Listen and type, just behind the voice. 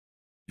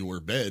Your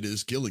bed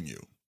is killing you.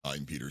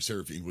 I'm Peter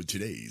Serafine with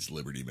today's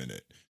Liberty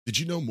Minute. Did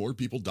you know more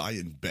people die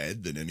in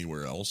bed than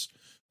anywhere else?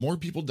 More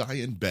people die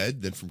in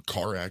bed than from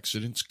car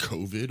accidents,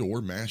 COVID, or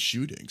mass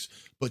shootings.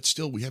 But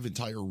still, we have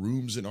entire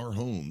rooms in our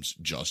homes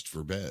just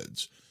for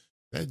beds.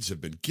 Beds have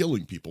been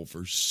killing people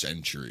for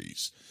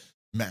centuries.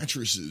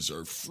 Mattresses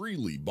are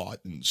freely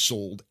bought and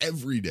sold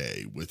every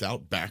day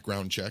without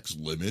background checks,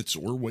 limits,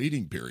 or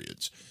waiting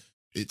periods.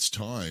 It's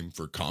time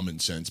for common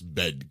sense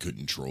bed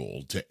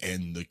control to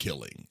end the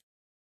killing.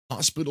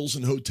 Hospitals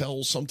and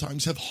hotels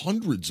sometimes have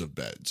hundreds of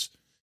beds.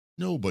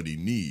 Nobody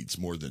needs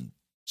more than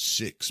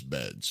 6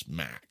 beds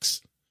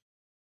max.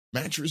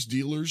 Mattress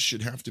dealers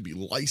should have to be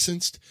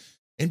licensed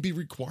and be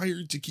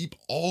required to keep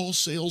all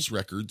sales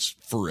records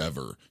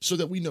forever so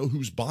that we know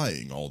who's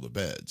buying all the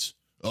beds.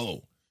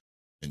 Oh,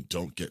 and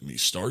don't get me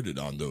started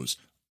on those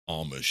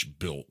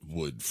Amish-built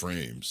wood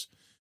frames.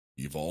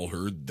 You've all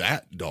heard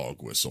that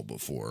dog whistle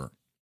before.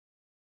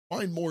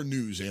 Find more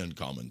news and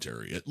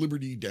commentary at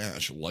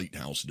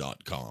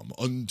liberty-lighthouse.com.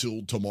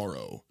 Until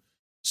tomorrow,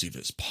 si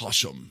vis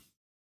pacem,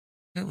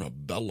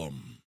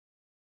 parabellum.